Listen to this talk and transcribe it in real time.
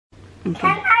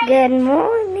Okay. Good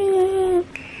morning.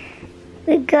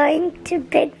 We're going to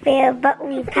Big Bear, but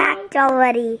we packed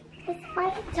already.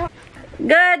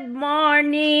 Good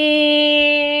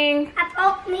morning.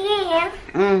 About me.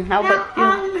 How about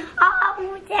you?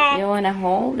 You want to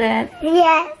hold it?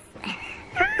 Yes.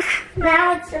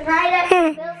 Now it's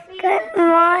night. Good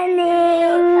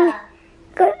morning.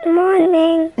 Good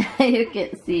morning. You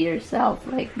can see yourself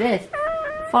like this.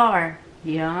 Far.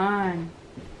 Yan.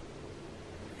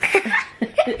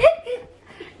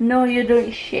 No, you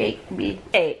don't shake me.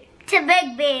 Hey. To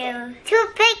Big Bear. To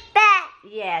Big Bear.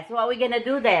 Yes. What are we gonna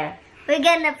do there? We're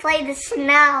gonna play the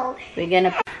snow. We're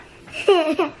gonna.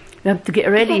 We have to get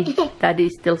ready. Daddy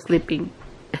is still sleeping.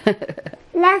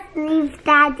 Let's leave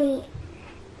Daddy.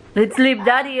 Let's leave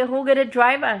Daddy. Who's gonna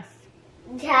drive us?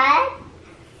 Dad?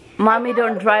 Mommy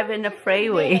don't drive in the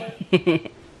freeway.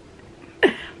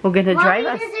 Who's gonna drive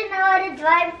us? Mommy doesn't know how to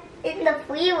drive in the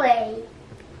freeway.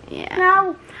 Yeah.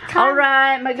 No.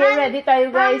 Alright, mag-get ready tayo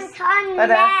guys. Turn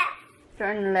left.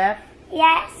 Turn left?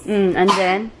 Yes. And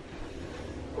then?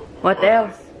 What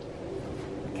else?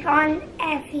 Turn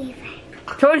everywhere.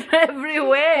 Turn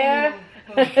everywhere?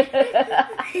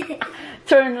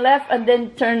 Turn left and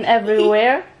then turn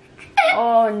everywhere?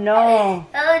 Oh no.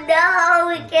 Oh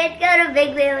no, we can't go to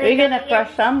Big Bear. We're gonna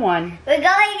crush someone. We're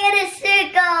going in a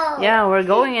circle. Yeah, we're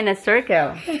going in a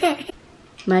circle.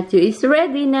 Matthew is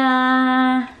ready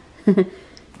na.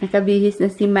 Nakabihis na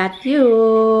si Matthew.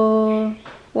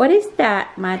 What is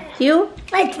that, Matthew?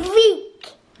 A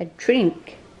drink. A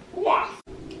drink? Yes.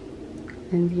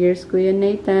 And here's Kuya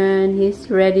Nathan.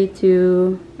 He's ready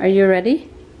to... Are you ready?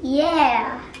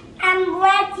 Yeah. I'm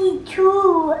ready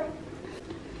too.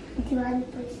 Do you want to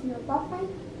play snowball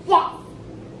fight? Yes.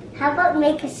 How about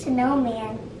make a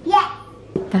snowman? Yes.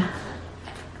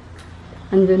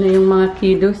 Andun na yung mga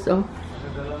kiddos, oh.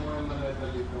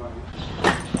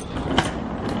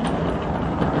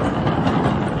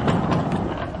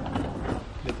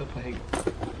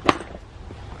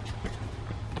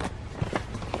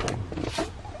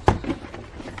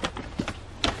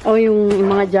 Oh, yung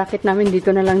mga jacket namin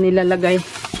dito na lang nilalagay.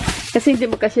 Kasi hindi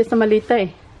magkasya sa malita eh.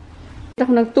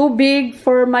 Ako ng tubig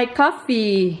for my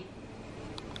coffee.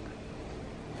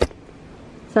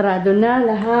 Sarado na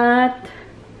lahat.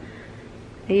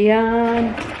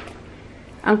 Ayan.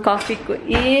 Ang coffee ko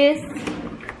is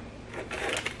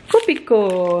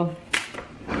Kopiko.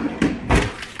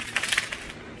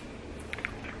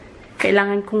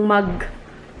 Kailangan kong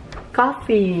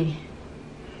mag-coffee.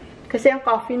 Kasi ang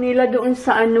coffee nila doon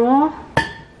sa ano,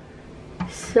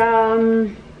 sa,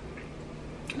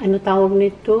 ano tawag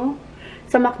nito?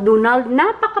 Sa McDonald's,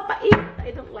 napakapait.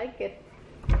 I don't like it.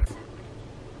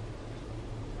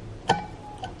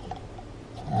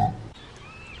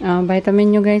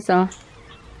 Vitamin nyo guys, oh.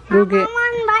 Go get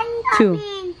 2.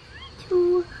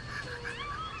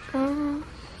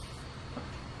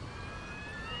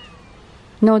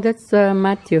 No, that's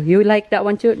Matthew. You like that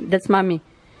one too? That's Mommy.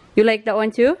 You like that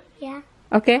one too? Yeah.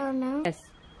 Okay? Oh, no. Yes.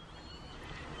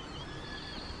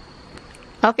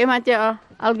 Okay, Matthew.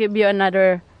 I'll give you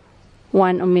another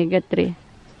one omega-3.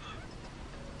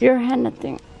 Your hand, I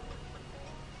think.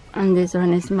 And this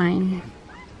one is mine.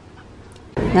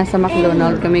 Nasa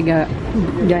McDonald's kami,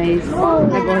 guys.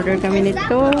 Nag-order kami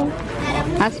nito.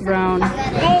 Hash brown.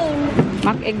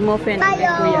 Mac-egg muffin.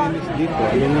 Kuya. Dito.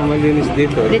 Yan ang malinis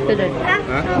dito. Dito doon.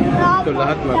 Ha? Ito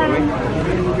lahat marami.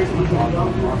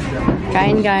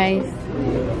 Kain, guys.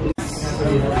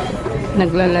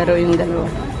 Naglalaro yung dalawa.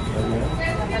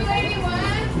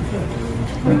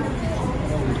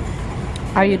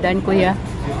 Are you done, Kuya?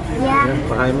 Yeah.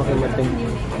 Pakain mo kay Martin.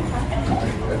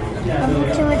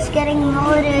 So it's getting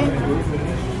older.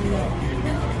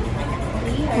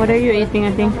 What are you eating,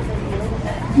 I think?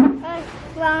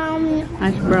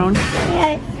 Hash brown.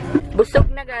 Yes. Busog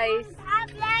na, guys.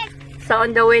 So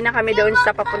on the way na kami doon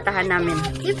sa papuntahan namin.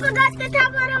 You forgot the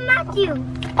tablet of Matthew.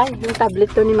 Ay, yung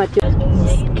tablet to ni Matthew.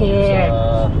 Scared.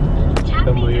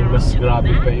 Ito mo yung mas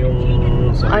grabe pa yung...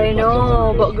 I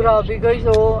know. Grabe, guys,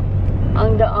 oh.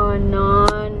 Ang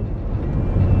daanan.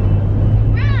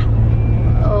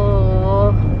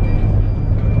 Oh.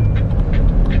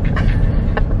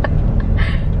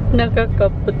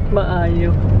 Nakakapot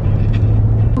maayo.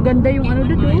 Ganda yung ano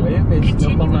dito. Ayan, may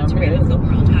snow pa namin.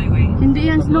 Hindi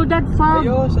yan snow, dad, fog.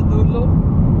 Ayo, sa dulo.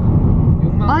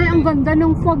 Ay, ang ganda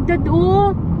ng fog, dad.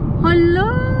 Oh, hala.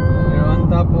 You're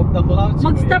on top of the clouds.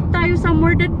 Mag-stop tayo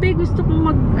somewhere, dad, babe. Gusto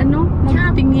kong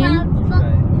magtingin.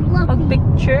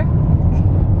 Pag-picture.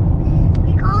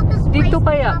 Dito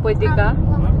kaya, pwede ka?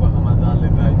 Baka madali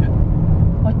tayo dyan.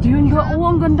 At yun,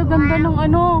 ang ganda-ganda ng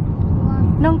ano,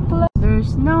 ng clouds.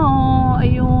 There's snow.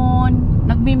 Ayun.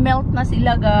 Nagmi-melt na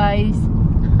sila, guys.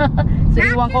 So,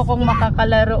 iwan ko kung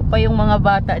makakalaro pa yung mga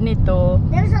bata nito.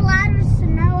 There's a lot of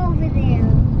snow over there.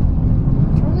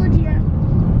 Told you.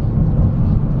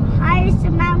 Highest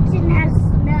mountain has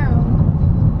snow.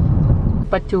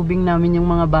 Patubing namin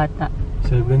yung mga bata.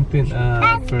 17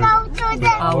 Let's per go to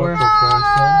the hour snow. per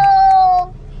person.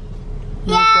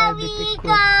 No Yeah, private we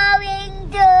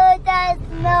equipment. going to the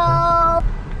snow.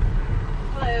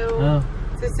 Hello. Ah.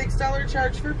 It's a $6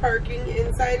 charge for parking.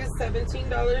 Inside is $17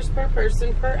 per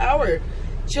person per hour.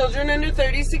 Children under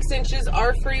 36 inches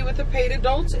are free with a paid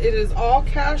adult. It is all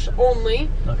cash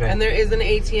only. Okay. And there is an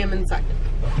ATM inside.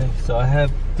 Okay, so I have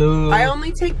to... I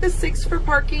only take the 6 for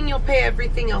parking. You'll pay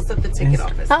everything else at the ticket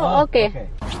office. Oh, okay.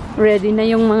 Ready na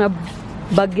yung mga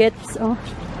bagets. Oh.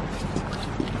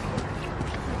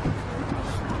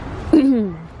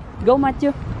 Go,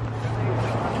 Matthew.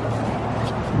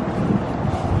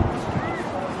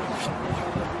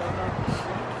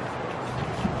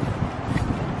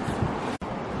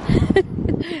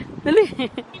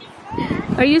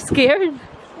 Are you scared?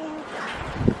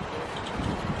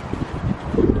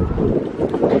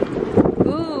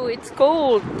 Ooh, it's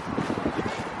cold.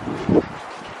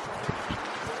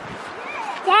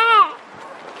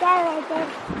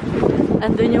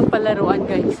 Andun yung palaruan,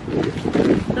 guys.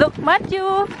 Look,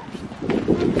 Matthew!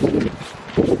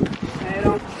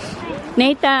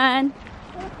 Nathan!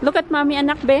 Look at mommy,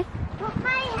 anak, be.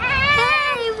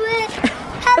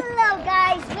 Hello,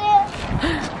 guys.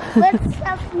 What's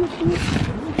up?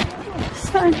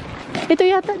 Saan? Ito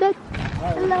yata, Dad.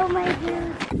 Hello, my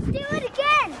dude. Do it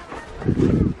again.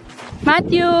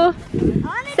 Matthew!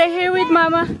 Stay here with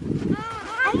mama.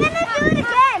 I'm gonna do it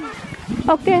again.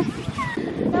 Okay.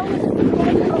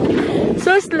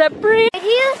 So slippery. Right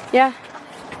here? Yeah.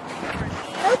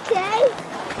 Okay.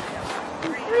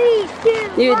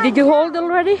 3, 2, 1. Did you hold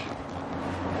already?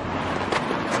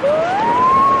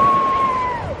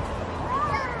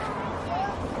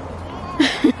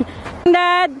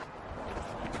 Dad.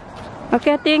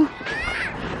 Okay, Ting.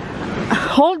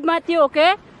 Hold Matthew,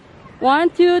 okay? 1,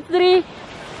 2, 3.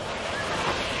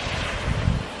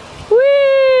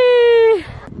 Whee!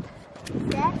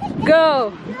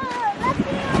 Go.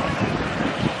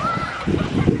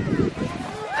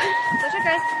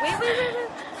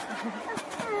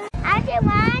 Okay,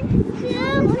 1,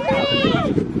 2,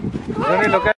 3. Johnny,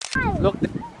 look at... Look.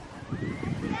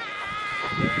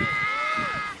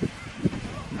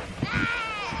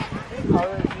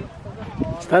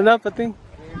 Stand up, Pating.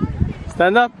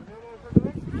 Stand up.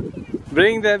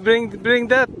 Bring that, bring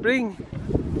that, bring.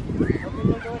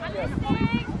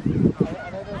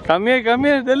 Come here,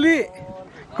 Dali.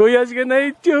 Kuya's gonna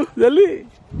eat you, Dali.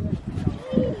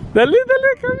 Dali,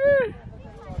 come here.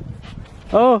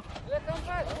 Oh,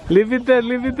 leave it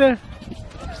there.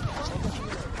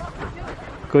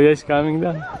 Kuya's coming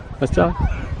down. Watch out.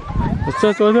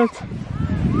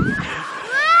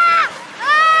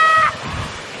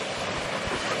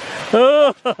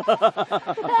 Oh.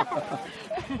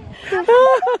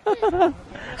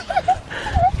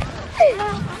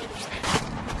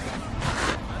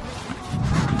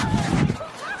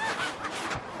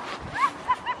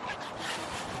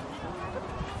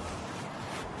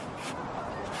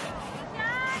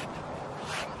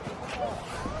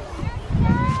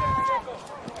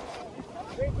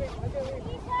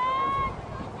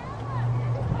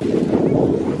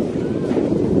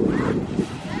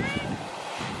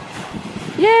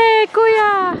 Yay,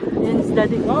 Kuya! There's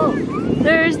Daddy. Oh.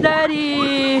 There's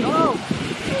Daddy. Oh.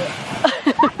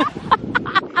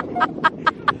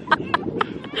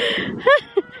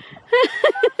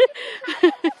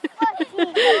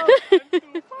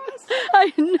 I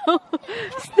know.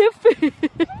 Stupid.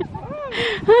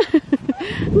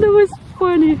 That was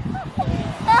funny.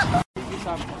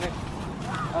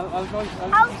 I'll go.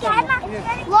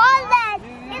 Okay, Wallet.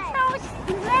 It's so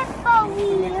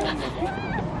slippery.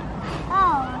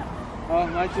 Oh. Oh,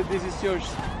 Macho, this is yours.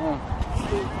 Oh.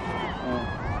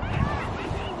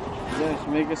 Yes,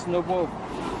 make a snowball.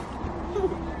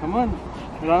 Come on,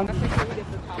 round.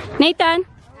 Nathan,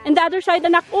 and the other side,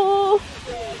 anak. Oh,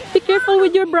 be careful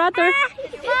with your brother.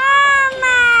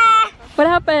 Mama. What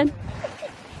happened?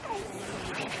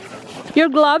 Your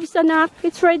gloves, anak.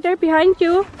 It's right there behind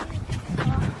you.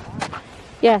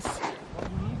 Yes.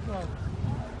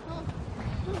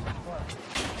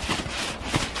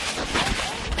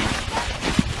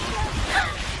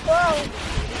 Oh.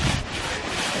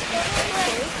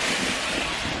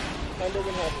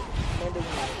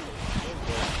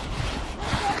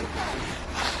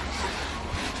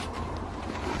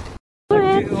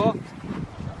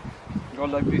 Go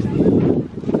like this.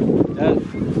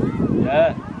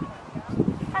 Yeah.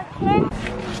 Okay.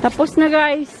 Tapos na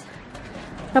guys.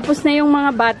 Tapos na yung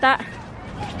mga bata.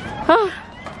 Oh,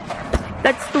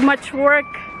 that's too much work.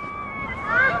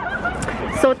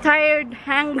 So tired,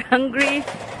 hungry.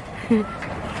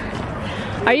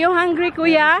 Are you hungry,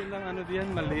 Kuya?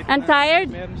 And tired?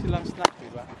 Meron silang snack,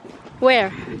 diba? Where?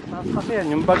 Kasi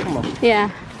yan, yung bag mo. Yeah.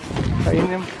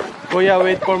 Kainin. Kuya,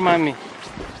 wait for mommy.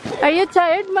 Are you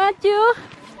tired, Matthew?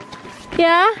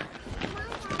 Yeah?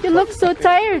 You look so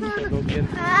tired.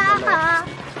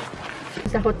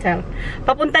 Sa hotel.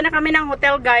 Papunta na kami ng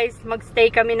hotel, guys. Magstay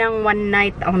kami ng 1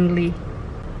 night only.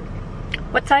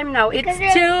 What time now? It's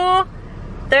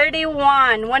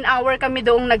 2:31. 1 hour kami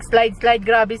doong nag-slide.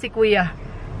 Grabe si Kuya.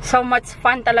 So much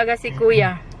fun talaga si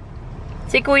Kuya.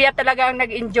 Si Kuya talaga ang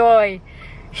nag-enjoy.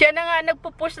 Siya na nga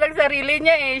nagpo-push ng sarili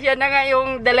niya eh. Siya na nga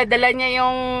yung dala-dala niya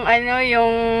yung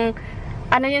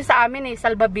ano yun sa amin eh.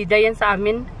 Salbabida yan sa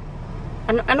amin.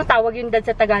 Ano tawag yun dad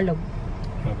sa Tagalog?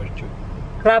 Rubber tube.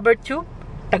 Rubber tube?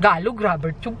 Tagalog,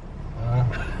 rubber tube.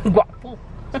 Guwapo.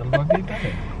 Salbabida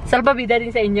eh. Salbabida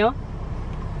din sa inyo?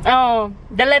 Oo.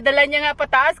 Dala-dala niya nga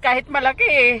pataas kahit malaki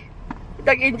eh.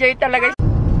 Nag-enjoy talaga.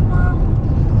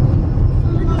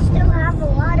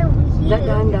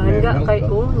 Dahan-dahan ga kay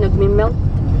nagmi-melt.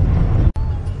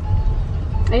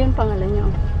 Ayun pangalan niya.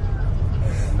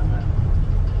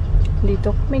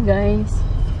 Dito kami guys.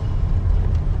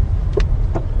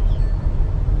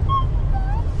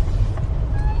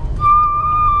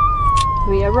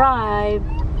 We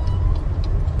arrived.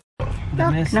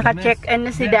 Naka-check-in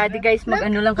na si Daddy guys.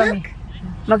 Mag-ano lang kami.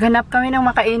 Maghanap kami ng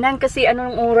makainan kasi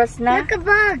anong oras na? 3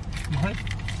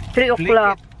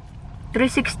 o'clock.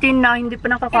 3:16 na, hindi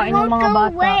pa nakakain ng mga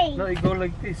bata. No, you go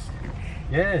like this.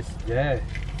 Yes, yeah.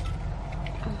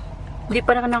 Hindi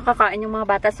pa nakakain yung mga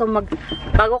bata. So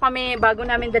bago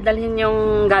namin dadalhin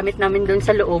yung gamit namin doon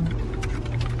sa loob,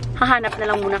 hahanap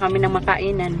na lang muna kami ng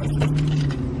makainan.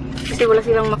 Kasi wala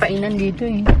silang makainan dito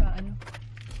eh.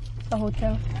 Sa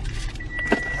hotel.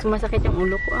 Sumasakit yung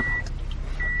ulo ko ah.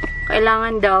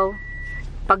 Kailangan daw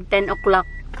pag 10 o'clock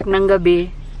ng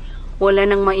gabi, wala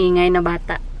nang maingay na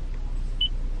bata.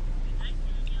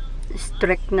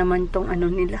 Strict naman tong ano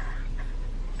nila.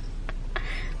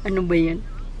 Ano ba yan?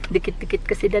 Dikit-dikit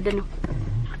kasi dadano.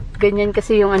 Ganyan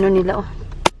kasi yung ano nila oh.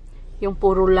 Yung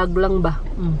puro lag lang ba?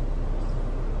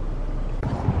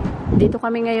 Dito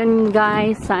kami ngayon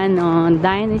guys sa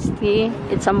Dynasty.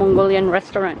 It's a Mongolian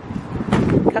restaurant.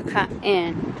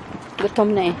 Kakain.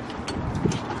 Gutom na eh.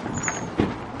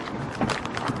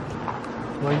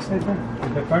 Why is that?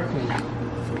 The cartoon.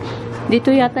 Dito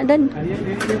yata dan.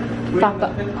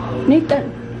 Papa.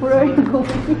 Nathan, where are you going?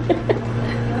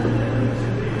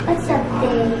 What's up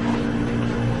there?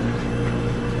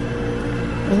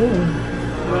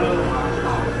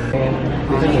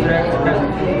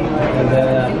 And the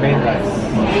main rice.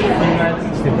 Main rice,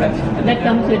 steamed rice. That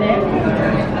comes with it?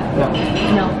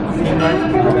 No. Steamed rice,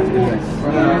 steamed rice.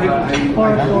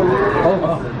 Or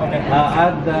Oh, okay.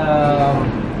 Add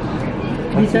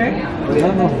dessert?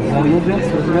 no noodles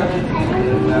as well.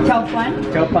 Chow pan?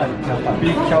 Chow pan.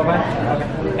 Beef chow pan. Okay.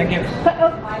 Thank you.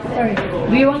 Sorry.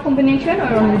 Do you want combination or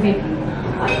only beef?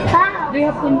 Do you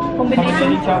have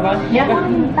combination? Chow pan? Yeah.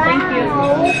 Thank you.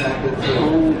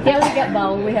 Yeah, we got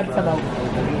bowl. We have sabaw.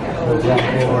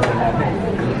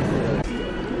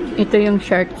 Ito yung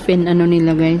shark fin ano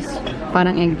nila guys.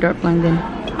 Parang egg drop lang din.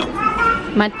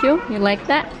 Matthew, you like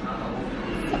that?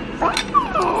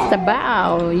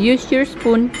 Sabaw. Use your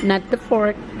spoon, not the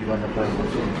fork.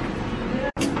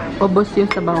 Ubos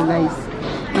yung sabaw guys.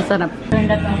 Masarap.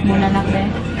 Turn that off muna lang din.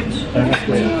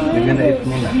 You're gonna eat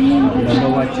muna. You don't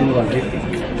know what you want to eat.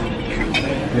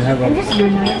 You have a...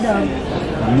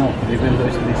 No, even though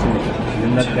it's listening,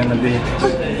 you're not gonna be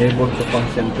able to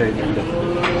concentrate on the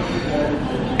food.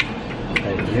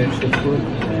 Okay, here's the food,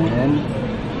 and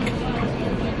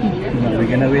we're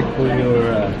gonna wait for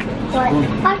your spoon.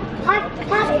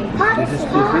 This is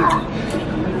too big.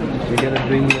 We're gonna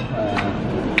bring you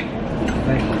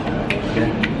knife. Okay.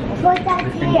 You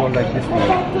can go like this one.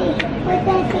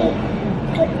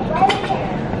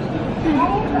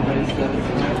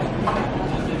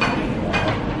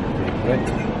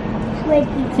 Right.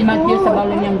 Si Matthew sabaw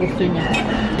lang yung gusto niya.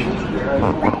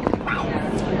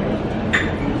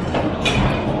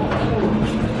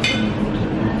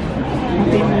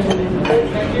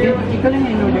 Ikaw lang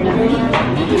yung order namin.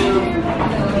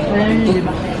 Wala nyo, di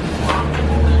ba?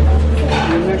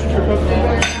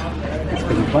 It's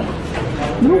gonna be fun.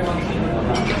 No.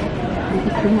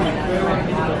 It's too much.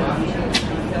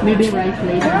 Maybe rice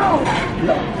later.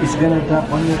 No, it's gonna drop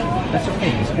on you. That's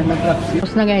okay. It's gonna drop.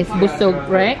 Ubus na guys. Busog,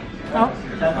 right? Oh.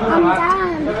 I'm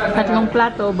done. Tatlong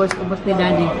plato, ubos ni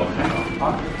Daddy.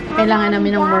 Kailangan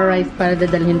namin ng more rice para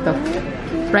dadalhin to.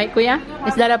 Right, Kuya?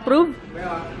 Is that approved?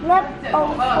 Yep.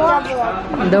 Oh,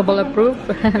 Double double. approved?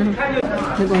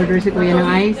 Nag-order si Kuya ng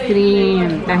ice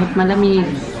cream. Kahit malamig.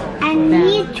 And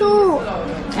me too.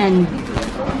 And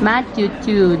Matthew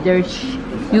too.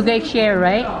 You guys share,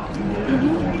 right?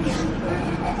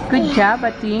 Good job,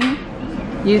 Ating.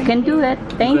 You can do it.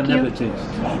 Thank you.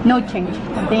 No change.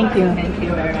 Thank you. Thank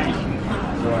you very much.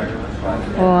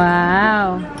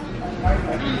 Wow.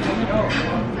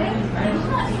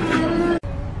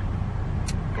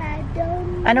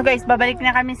 Ano guys, babalik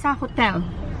na kami sa hotel.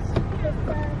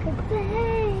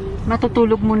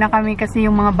 Matutulog muna kami kasi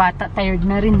yung mga bata tired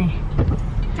na rin eh.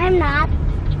 I'm not.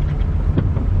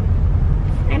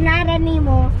 I'm not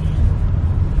anymore.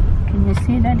 Can you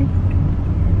see, Daddy?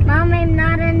 Mom, I'm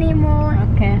not anymore.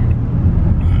 Okay.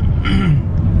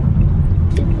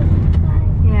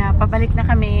 Yeah, pabalik na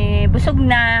kami. Busog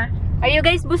na. Are you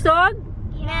guys busog?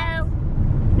 No.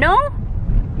 No?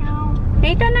 No.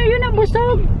 Nathan, are you na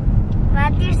busog?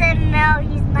 Matthew said no,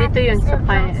 he's not. Dito yun sa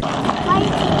kanya.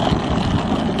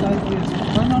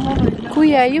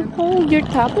 Kuya, you hold your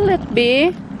tablet,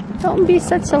 B. Don't be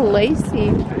such a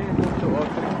lazy.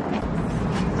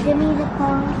 Give me the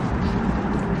phone.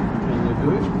 Can you do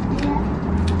it? Yeah.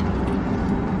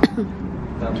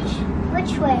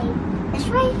 Which way? This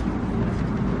way?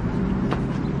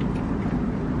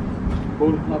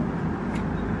 Pull up.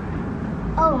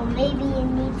 Oh, maybe you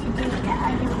need to do it the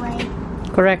other way.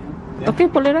 Correct. Okay,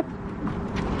 pull it up.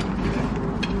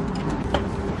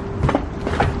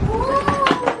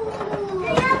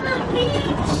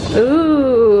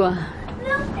 Ooh.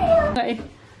 Okay.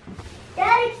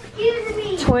 Dad, excuse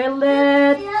me.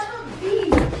 Toilet. We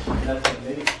have a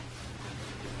beach.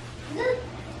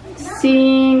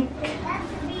 Sink. That's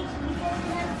the beach. We can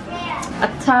upstairs. A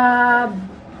tub.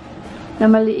 Na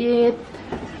maliit.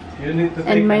 You need to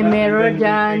And take may a nap mirror and then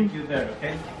dyan. we'll take you there,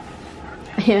 okay?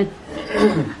 Ayan.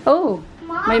 Oh,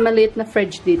 may maliit na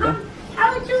fridge dito.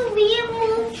 How do we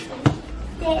move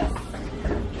this?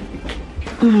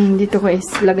 Dito guys,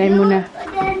 lagay mo na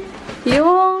Then,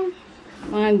 yung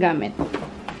mga gamit.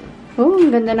 Oh,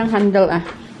 ang ganda ng handle ah.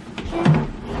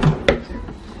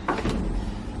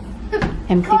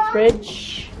 Empty fridge.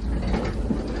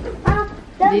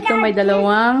 look Dito at may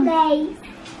dalawang this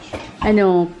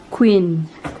place.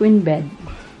 queen bed.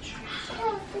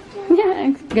 Yeah,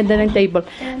 ang ganda ng table.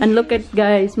 And look at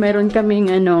guys, mayroon kaming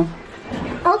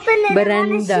Open it.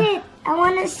 Veranda. I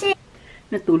wanna sit.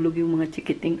 natulog yung mga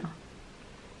chikiting. Oh.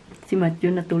 Si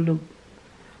Matthew natulog.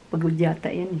 Pagod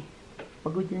yata yan eh.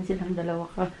 Pagod yan silang dalawa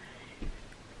ka.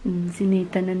 Si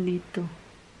Nathan nandito.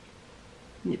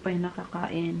 Hindi pa yung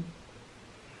nakakain.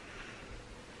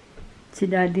 Si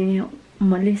Daddy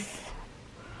umalis.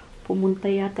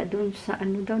 Pumunta yata doon sa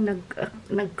daw,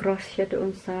 nag-cross siya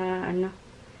doon sa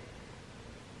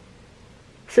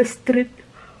sa street.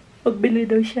 Pagbili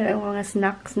daw siya ng mga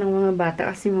snacks ng mga bata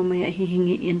kasi mamaya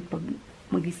hihingiin pag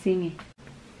magising eh.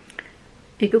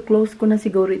 I-close ko na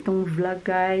siguro itong vlog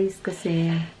guys kasi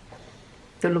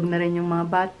tulog na rin yung mga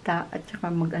bata at saka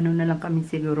na lang kami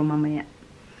siguro mamaya.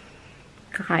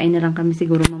 Kakain na lang kami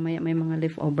siguro mamaya, may mga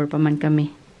leftover pa man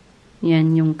kami.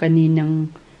 Yan yung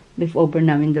kaninang leftover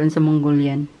namin doon sa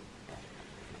Mongolian.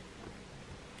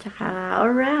 Tsaka,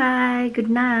 alright, good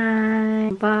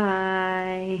night.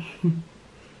 Bye.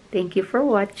 Thank you for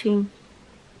watching.